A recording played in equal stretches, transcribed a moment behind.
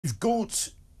We've got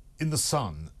in the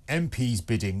Sun MPs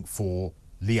bidding for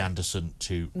Lee Anderson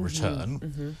to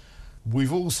return.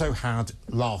 We've also had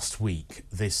last week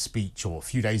this speech, or a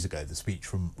few days ago, the speech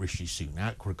from Rishi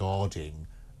Sunak regarding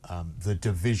the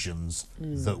divisions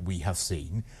that we have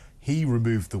seen. He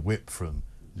removed the whip from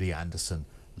Lee Anderson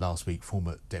last week,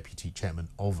 former deputy chairman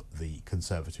of the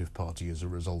Conservative Party, as a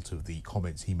result of the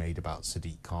comments he made about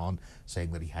Sadiq Khan,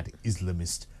 saying that he had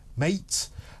Islamist mates.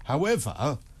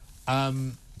 However,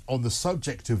 on the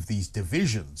subject of these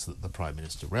divisions that the Prime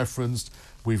Minister referenced,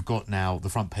 we've got now the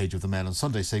front page of the Mail on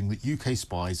Sunday saying that UK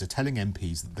spies are telling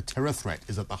MPs that the terror threat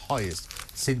is at the highest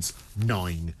since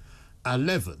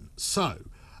 9/11. So,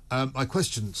 my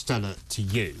question, Stella, to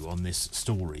you on this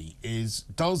story is,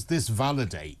 does this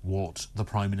validate what the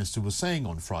Prime Minister was saying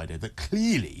on Friday, that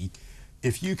clearly,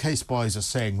 if UK spies are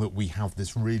saying that we have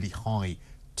this really high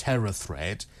terror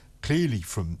threat, clearly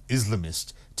from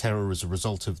Islamist terror as a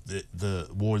result of the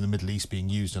war in the Middle East being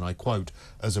used, and I quote,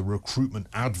 as a recruitment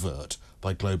advert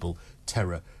by global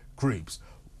terror groups,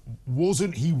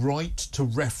 wasn't he right to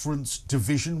reference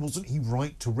division? Wasn't he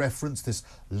right to reference this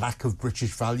lack of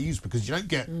British values? Because you don't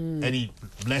get any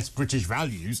less British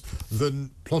values than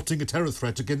plotting a terror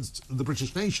threat against the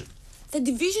British nation. The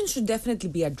division should definitely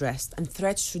be addressed, and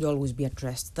threats should always be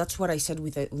addressed. That's what I said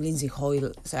with Lindsay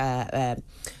Hoyle's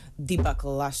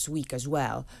debacle last week as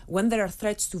well. When there are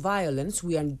threats to violence,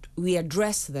 we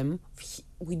address them.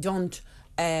 We don't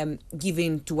give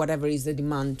in to whatever is the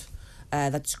demand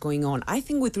that's going on. I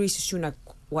think with Rishi Sunak,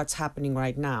 what's happening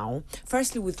right now,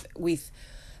 firstly with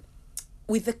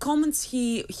the comments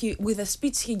with the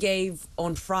speech he gave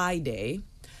on Friday,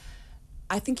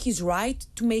 I think he's right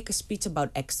to make a speech about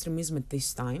extremism at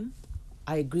this time.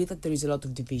 I agree that there is a lot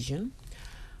of division.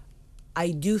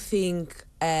 I do think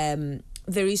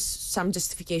there is some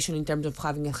justification in terms of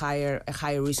having a higher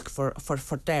risk for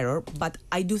terror, but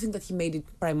I do think that he made it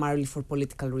primarily for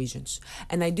political reasons.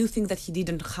 And I do think that he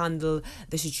didn't handle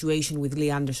the situation with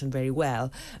Lee Anderson very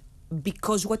well,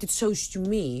 because what it shows to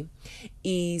me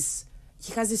is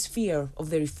he has this fear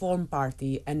of the Reform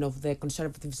Party and of the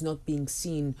Conservatives not being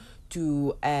seen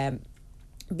to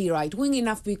be right-wing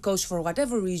enough, because for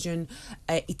whatever reason,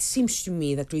 it seems to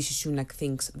me that Rishi Sunak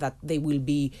thinks that they will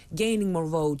be gaining more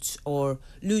votes or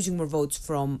losing more votes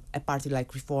from a party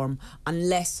like Reform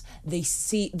unless they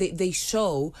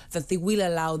show that they will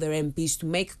allow their MPs to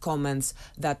make comments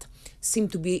that seem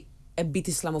to be a bit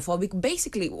Islamophobic.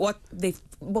 Basically, what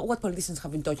politicians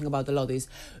have been talking about a lot is,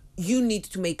 you need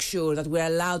to make sure that we're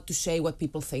allowed to say what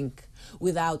people think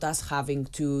without us having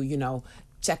to,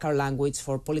 check our language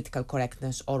for political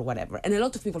correctness or whatever. And a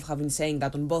lot of people have been saying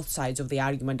that on both sides of the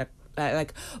argument,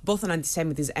 like both on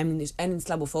anti-Semitism and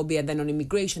Islamophobia, and then on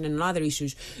immigration and on other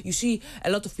issues. You see a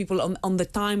lot of people on the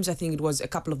Times, I think it was a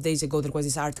couple of days ago, there was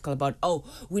this article about,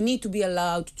 we need to be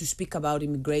allowed to speak about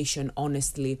immigration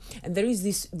honestly. And there is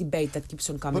this debate that keeps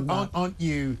on coming back. Aren't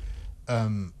you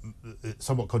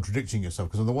somewhat contradicting yourself?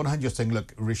 Because on the one hand you're saying,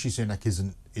 look, Rishi Sunak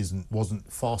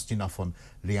wasn't fast enough on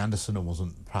Lee Anderson and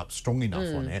wasn't perhaps strong enough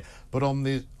on it, but on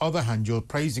the other hand you're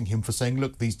praising him for saying,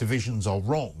 look, these divisions are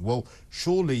wrong. Well,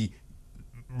 surely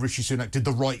Rishi Sunak did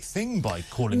the right thing by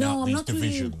calling out these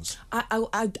divisions. Really,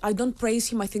 I don't praise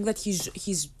him. I think that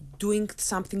he's doing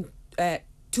something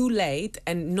too late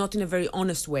and not in a very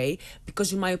honest way,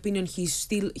 because in my opinion he's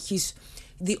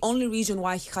the only reason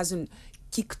why he hasn't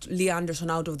kicked Lee Anderson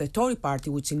out of the Tory party,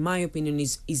 which in my opinion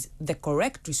is the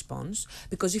correct response,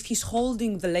 because if he's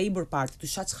holding the Labour Party to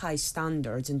such high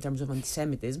standards in terms of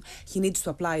anti-Semitism, he needs to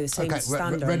apply the same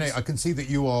standards. Renee, I can see that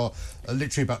you are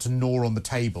literally about to gnaw on the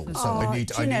table, so I need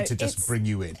to just bring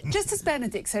you in. Just as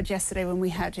Benedict said yesterday when we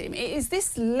had him, it is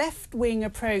this left-wing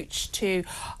approach to,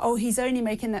 he's only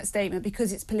making that statement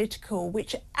because it's political,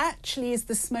 which actually is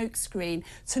the smokescreen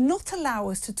to not allow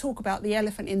us to talk about the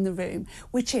elephant in the room,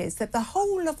 which is that the whole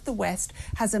of the West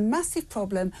has a massive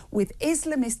problem with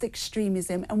Islamist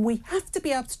extremism, and we have to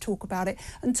be able to talk about it,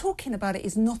 and talking about it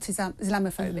is not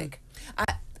Islamophobic.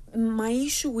 My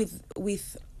issue with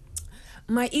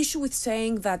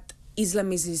saying that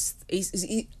Islam is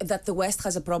that the West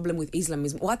has a problem with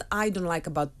Islamism, what I don't like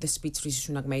about the speech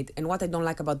Rishi Sunak made, and what I don't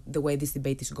like about the way this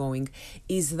debate is going,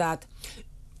 is that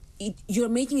you're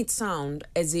making it sound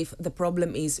as if the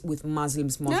problem is with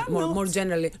Muslims more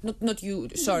generally. Not you,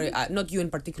 sorry, not you in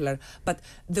particular, but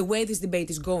the way this debate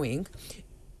is going,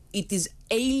 it is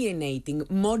alienating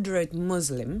moderate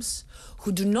Muslims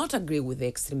who do not agree with the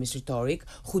extremist rhetoric,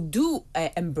 who do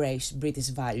embrace British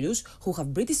values, who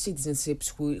have British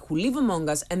citizenships, who live among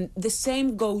us, and the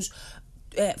same goes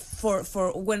for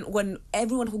when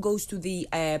everyone who goes to the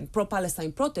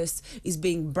pro-Palestine protests is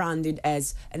being branded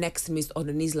as an extremist or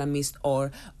an Islamist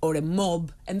or a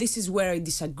mob. And this is where I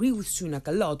disagree with Sunak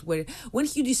a lot, where when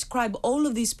you describe all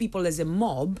of these people as a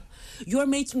mob, you are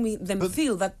making them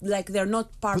feel that like they're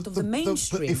not part of the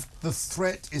mainstream. But if the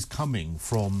threat is coming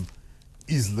from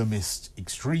Islamist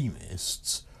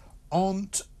extremists,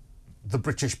 aren't the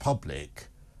British public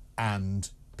and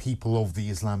people of the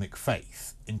Islamic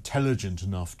faith intelligent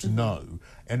enough to know?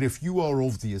 And if you are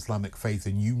of the Islamic faith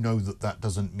and you know that that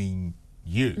doesn't mean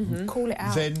you, call it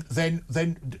out.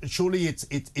 Then surely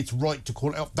it's right to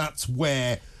call it out. That's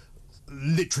where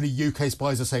literally UK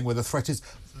spies are saying where the threat is.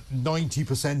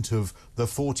 90% of the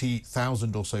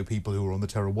 40,000 or so people who are on the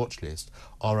terror watch list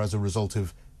are as a result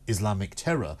of Islamic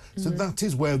terror. So that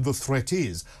is where the threat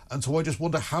is. And so I just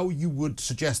wonder how you would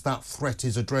suggest that threat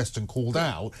is addressed and called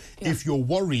out if your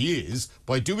worry is,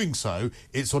 by doing so,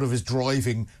 it sort of is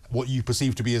driving what you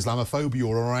perceive to be Islamophobia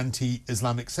or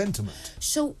anti-Islamic sentiment.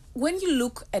 So when you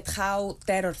look at how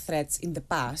terror threats in the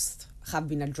past have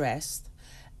been addressed,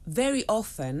 very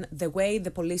often the way the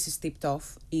police is tipped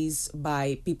off is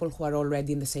by people who are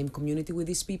already in the same community with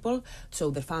these people,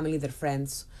 so their family, their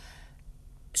friends.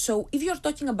 So if you're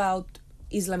talking about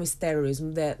Islamist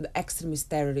terrorism, the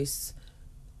extremist terrorists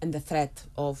and the threat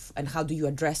of, and how do you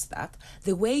address that,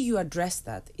 the way you address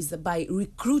that is that by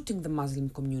recruiting the Muslim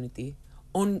community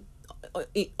on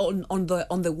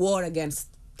the war against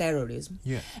terrorism,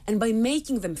 and by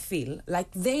making them feel like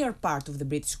they are part of the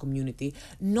British community,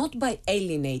 not by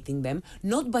alienating them,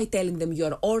 not by telling them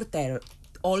you're all terrorists.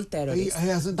 He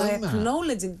hasn't by done that.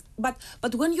 Acknowledging, but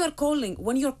when you're calling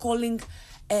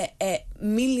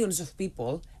millions of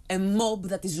people a mob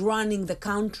that is running the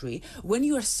country, when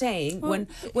you are saying when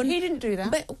he didn't do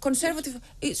that. But conservative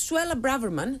Suella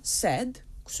Braverman said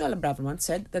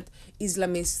that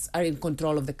Islamists are in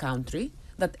control of the country,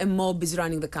 that a mob is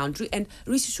running the country, and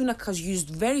Rishi Sunak has used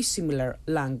very similar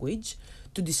language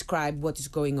to describe what is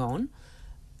going on.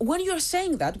 When you're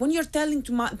saying that, when you're telling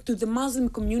to the Muslim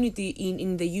community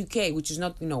in the UK, which is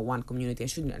not one community, I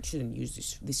shouldn't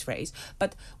use this phrase,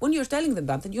 but when you're telling them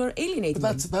that, then you're alienating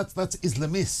them. That's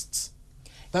Islamists.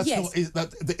 That's not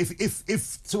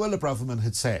if Suella Braverman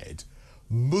had said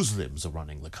Muslims are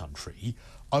running the country,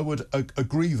 I would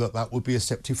agree that would be a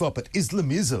step too far. But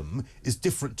Islamism is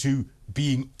different to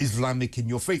being Islamic in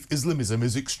your faith. Islamism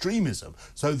is extremism.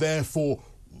 So therefore,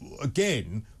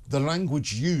 again, the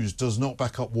language used does not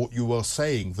back up what you are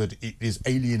saying, that it is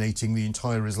alienating the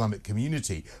entire Islamic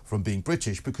community from being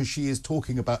British, because she is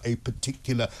talking about a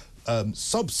particular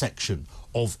subsection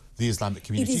of the Islamic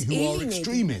community who are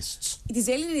extremists. It is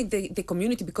alienating the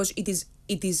community because it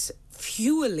is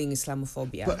fueling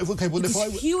Islamophobia. But, okay, well, it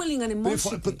is fueling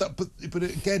animosity. But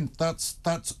again, that's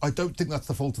I don't think that's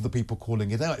the fault of the people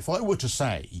calling it out. If I were to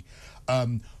say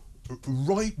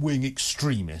right-wing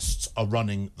extremists are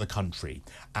running the country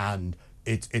and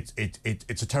it's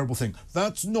a terrible thing,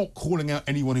 that's not calling out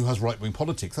anyone who has right-wing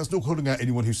politics. That's not calling out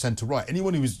anyone who's centre-right.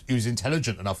 Anyone who's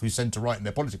intelligent enough, who's centre-right in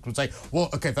their politics, would say, well,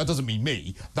 okay, that doesn't mean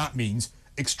me, that means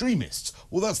extremists.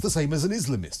 Well, that's the same as an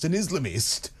Islamist. An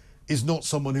Islamist is not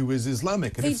someone who is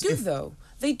Islamic. And though.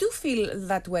 They do feel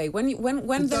that way. When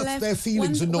the left, their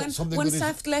feelings are not something when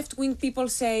that is... left-wing people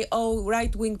say, oh,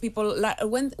 right-wing people...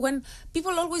 When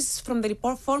people always, from the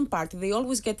Reform Party, they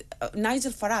always get...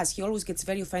 Nigel Farage, he always gets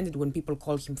very offended when people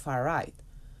call him far-right.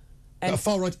 A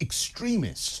far-right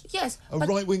extremist? Yes. A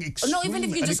right-wing extremist? No, even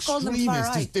if you just call them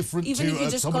far-right. Is different even to if you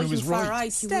just someone call who him is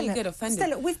far-right, he will get offended.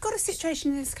 Stella, we've got a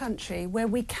situation in this country where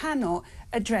we cannot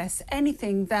address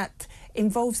anything that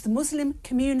involves the Muslim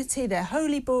community, their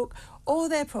holy book, or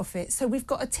their prophet. So we've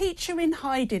got a teacher in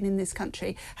hiding in this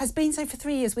country, has been so for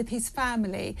 3 years with his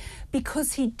family,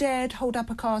 because he dared hold up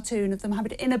a cartoon of the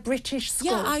Muhammad in a British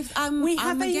school. Yeah, we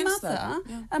have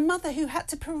a mother who had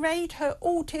to parade her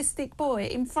autistic boy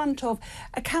in front of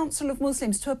a council of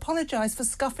Muslims to apologise for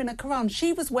scuffing a Quran.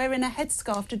 She was wearing a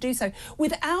headscarf to do so,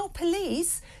 with our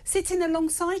police sitting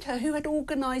alongside her who had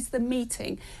organised the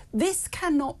meeting. This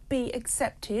cannot be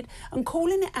accepted, and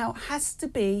calling it out has to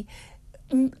be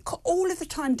all of the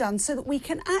time done so that we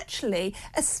can actually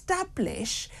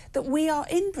establish that we are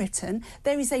in Britain.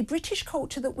 There is a British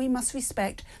culture that we must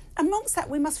respect. Amongst that,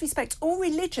 we must respect all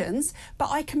religions, but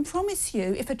I can promise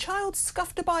you, if a child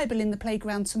scuffed a Bible in the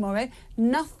playground tomorrow,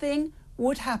 nothing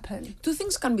would happen. Two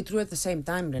things can be true at the same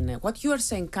time, Renee. What you are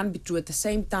saying can be true at the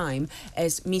same time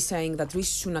as me saying that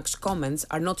Rishi Sunak's comments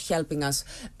are not helping us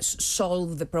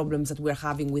solve the problems that we're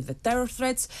having with the terror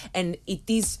threats, and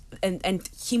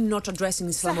him not addressing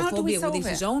Islamophobia within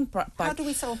his own party. How do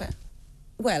we solve it?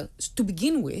 Well, to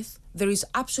begin with, there is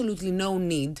absolutely no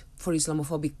need for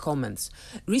Islamophobic comments.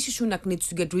 Rishi Sunak needs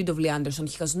to get rid of Lee Anderson.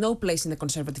 He has no place in the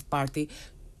Conservative Party.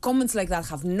 Comments like that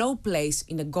have no place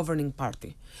in a governing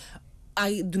party.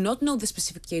 I do not know the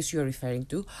specific case you're referring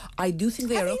to. I do think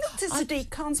they are... Have you looked at Sadiq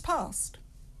Khan's past?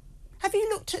 Have you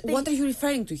looked at the... What are you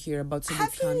referring to here about Sadiq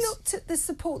Khan's... Have you looked at the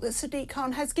support that Sadiq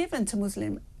Khan has given to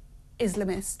Muslim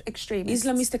Islamist extremists?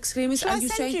 Islamist extremists,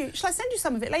 Shall I send you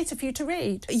some of it later for you to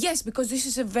read? Yes, because this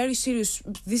is a very serious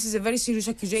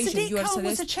accusation. Sadiq Khan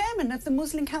was the chairman of the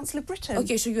Muslim Council of Britain.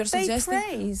 Okay, so you are suggesting...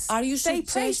 They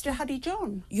praised Jihadi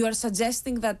John. You are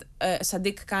suggesting that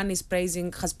Sadiq Khan has praised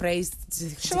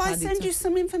Shall I send you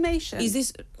some information? Is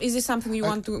this something you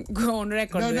want to go on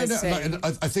record? No.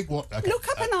 I think what... Okay. Look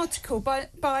up an article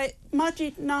by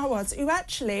Majid Nawaz, who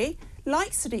actually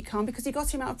likes Sadiq Khan because he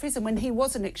got him out of prison when he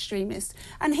was an extremist.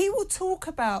 And he will talk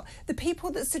about the people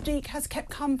that Sadiq has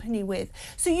kept company with.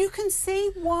 So you can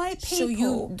see why people... So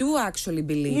you do actually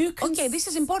believe... Okay, this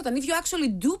is important. If you actually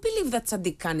do believe that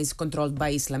Sadiq Khan is controlled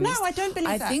by Islamists... No, I don't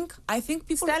believe that. I think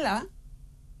people... Stella,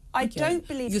 I don't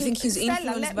believe... You think he's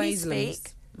influenced by Islamists?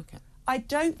 Speak. Okay. I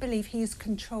don't believe he is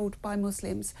controlled by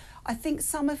Muslims. I think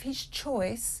some of his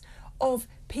choice of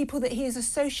people that he is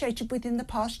associated with in the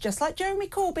past, just like Jeremy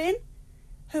Corbyn,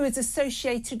 who is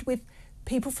associated with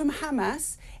people from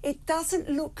Hamas, it doesn't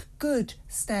look good,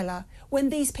 Stella, when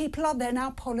these people are then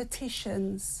our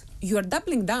politicians. You are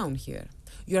doubling down here.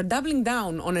 You are doubling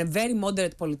down on a very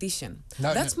moderate politician.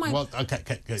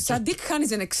 Sadiq Khan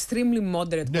is an extremely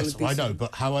moderate politician. Yes, I know,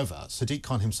 but however, Sadiq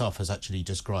Khan himself has actually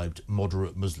described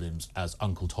moderate Muslims as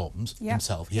Uncle Toms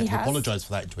himself. He had to apologise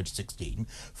for that in 2016,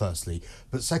 firstly.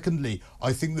 But secondly,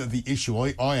 I think that the issue,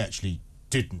 I actually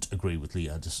didn't agree with Lee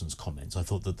Anderson's comments. I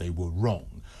thought that they were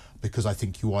wrong, because I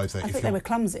think you either... I thought they were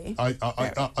clumsy.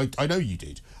 I know you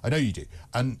did. I know you did.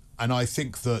 And I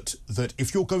think that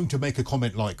if you're going to make a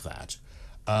comment like that,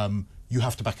 you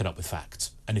have to back it up with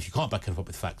facts. And if you can't back it up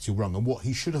with facts, you're wrong. And what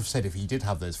he should have said if he did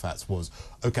have those facts was,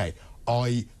 OK,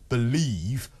 I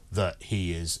believe that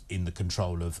he is in the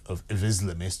control of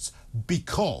Islamists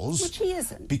because... Which he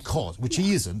isn't. Which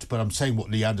he isn't, but I'm saying what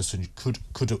Lee Anderson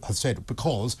could have said,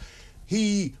 because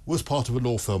he was part of a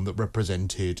law firm that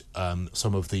represented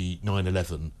some of the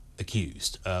 9/11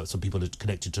 accused, some people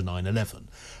connected to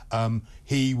 9/11.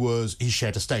 He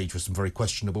shared a stage with some very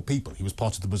questionable people. He was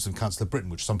part of the Muslim Council of Britain,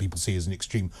 which some people see as an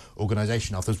extreme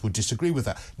organisation. Others would disagree with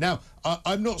that. Now,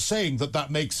 I'm not saying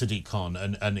that makes Sadiq Khan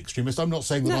an extremist. I'm not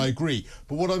saying that I agree.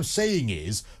 But what I'm saying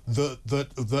is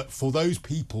that for those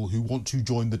people who want to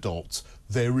join the dots,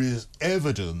 there is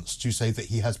evidence to say that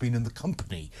he has been in the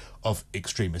company of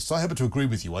extremists. I happen to agree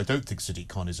with you. I don't think Sadiq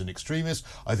Khan is an extremist.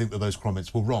 I think that those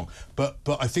comments were wrong. But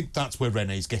I think that's where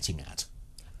Renee's getting at.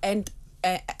 And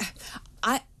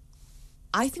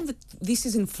I think that this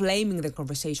is inflaming the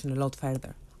conversation a lot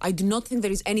further. I do not think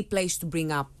there is any place to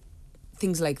bring up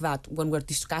things like that when we're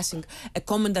discussing a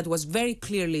comment that was very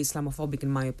clearly Islamophobic,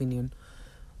 in my opinion.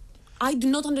 I do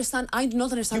not understand,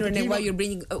 Renee, why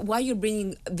you're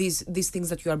bringing these things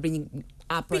that you are bringing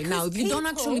up right now. If you don't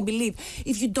actually believe,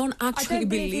 I don't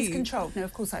believe he's controlled. No,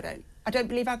 of course I don't. I don't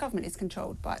believe our government is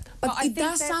controlled by it. But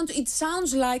it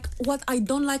sounds like, what I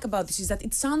don't like about this is that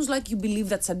it sounds like you believe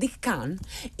that Sadiq Khan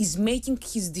is making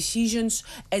his decisions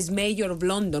as mayor of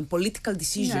London, political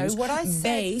decisions,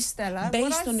 based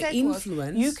on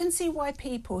influence. You can see why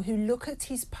people who look at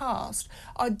his past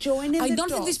are joining I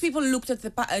don't think these people looked at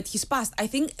his past. I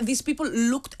think these people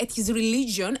looked at his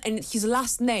religion and his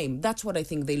last name. That's what I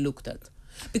think they looked at.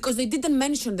 Because they didn't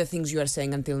mention the things you are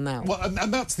saying until now. Well,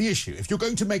 and that's the issue. If you're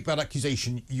going to make that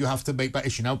accusation, you have to make that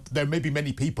issue. Now, there may be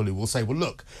many people who will say, well,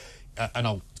 look, and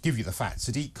I'll give you the facts,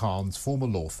 Sadiq Khan's former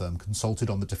law firm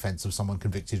consulted on the defence of someone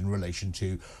convicted in relation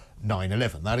to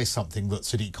 9/11. That is something that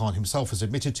Sadiq Khan himself has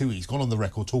admitted to. He's gone on the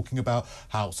record talking about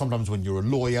how sometimes when you're a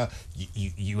lawyer,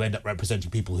 you end up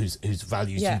representing people whose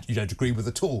values you don't agree with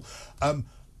at all.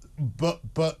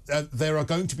 But there are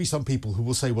going to be some people who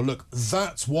will say, well, look,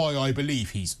 that's why I believe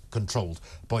he's controlled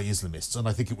by Islamists. And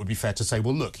I think it would be fair to say,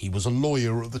 well, look, he was a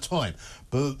lawyer at the time.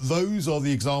 But those are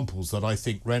the examples that I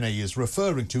think Renee is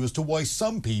referring to as to why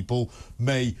some people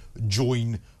may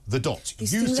join the dots.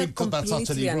 You think that that's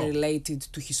utterly wrong? Unrelated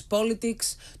to his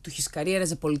politics, to his career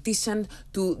as a politician,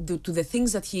 to the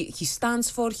things that he stands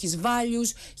for, his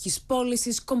values, his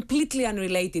policies, completely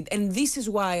unrelated. And this is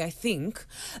why I think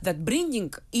that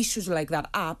bringing issues like that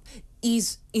up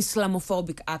is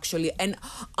Islamophobic, actually, and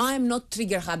I'm not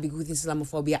trigger happy with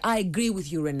Islamophobia. I agree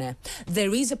with you, Renee.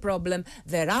 There is a problem.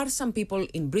 There are some people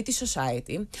in British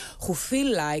society who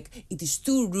feel like it is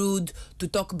too rude to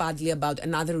talk badly about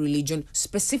another religion,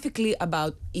 specifically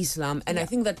about Islam. And I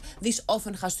think that this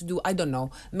often has to do, I don't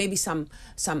know, maybe some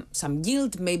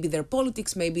guilt, maybe their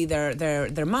politics, maybe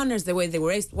their manners, the way they were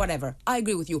raised, whatever. I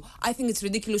agree with you. I think it's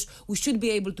ridiculous. We should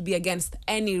be able to be against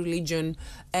any religion,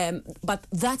 but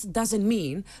that doesn't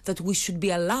mean that we should be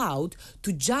allowed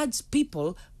to judge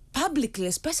people publicly,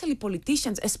 especially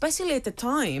politicians, especially at a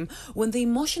time when the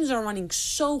emotions are running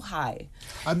so high.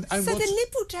 So the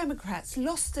Liberal Democrats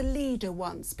lost a leader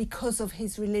once because of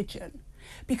his religion.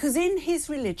 Because in his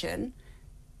religion,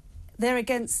 they're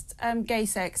against gay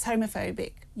sex,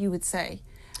 homophobic, you would say.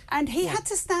 And he had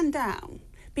to stand down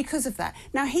because of that.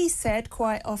 Now, he said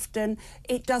quite often,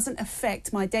 it doesn't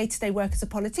affect my day-to-day work as a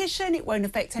politician, it won't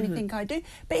affect anything I do,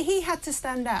 but he had to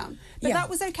stand down. But that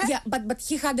was okay? Yeah, but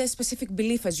he had a specific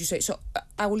belief, as you say. So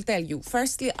I will tell you,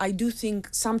 firstly, I do think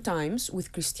sometimes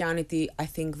with Christianity, I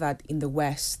think that in the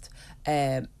West,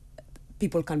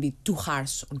 people can be too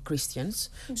harsh on Christians.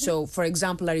 So, for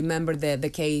example, I remember the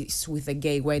case with the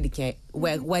gay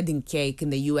wedding cake in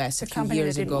the US a few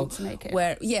years ago,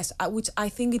 where, yes, which I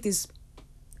think it is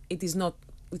not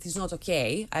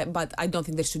okay, but I don't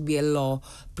think there should be a law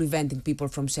preventing people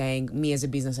from saying, me as a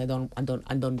business, I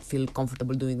don't feel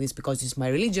comfortable doing this because it's my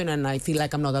religion and I feel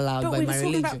like I'm not allowed by my religion. But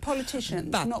we're talking about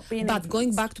politicians, not being But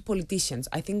going back to politicians,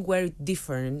 I think where it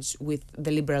differs with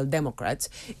the Liberal Democrats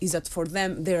is that for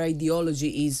them, their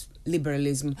ideology is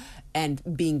liberalism and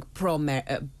being pro-gay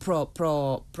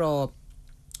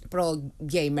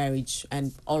marriage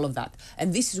and all of that.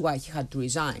 And this is why he had to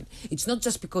resign. It's not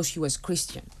just because he was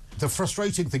Christian. The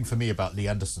frustrating thing for me about Lee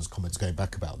Anderson's comments going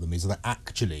back about them is that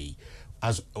actually,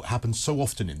 as happens so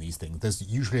often in these things, there's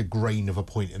usually a grain of a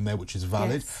point in there which is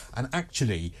valid. Yes. And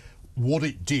actually, what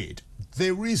it did,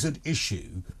 there is an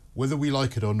issue, whether we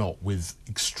like it or not, with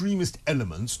extremist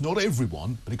elements, not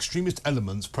everyone, but extremist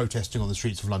elements protesting on the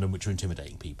streets of London which are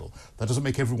intimidating people. That doesn't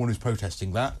make everyone who's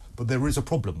protesting that, but there is a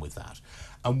problem with that.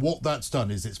 And what that's done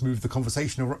is it's moved the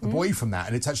conversation away from that,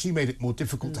 and it's actually made it more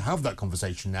difficult to have that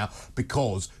conversation now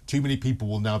because too many people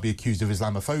will now be accused of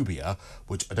Islamophobia,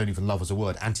 which I don't even love as a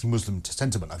word, anti-Muslim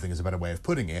sentiment, I think is a better way of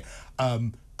putting it,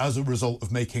 as a result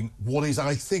of making what is,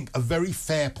 I think, a very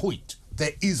fair point.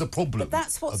 There is a problem. But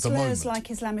that's what slurs like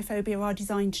Islamophobia are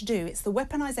designed to do. It's the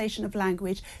weaponisation of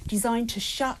language designed to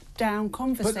shut down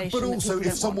conversation. But also,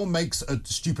 if someone makes a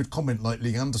stupid comment like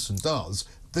Lee Anderson does,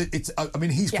 I mean,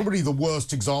 he's probably the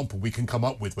worst example we can come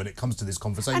up with when it comes to this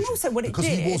conversation. And also what it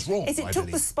did he was wrong, is it took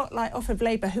the spotlight off of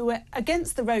Labour, who were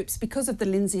against the ropes because of the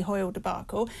Lindsay Hoyle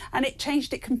debacle, and it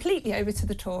changed it completely over to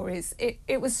the Tories.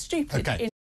 It was stupid. Okay.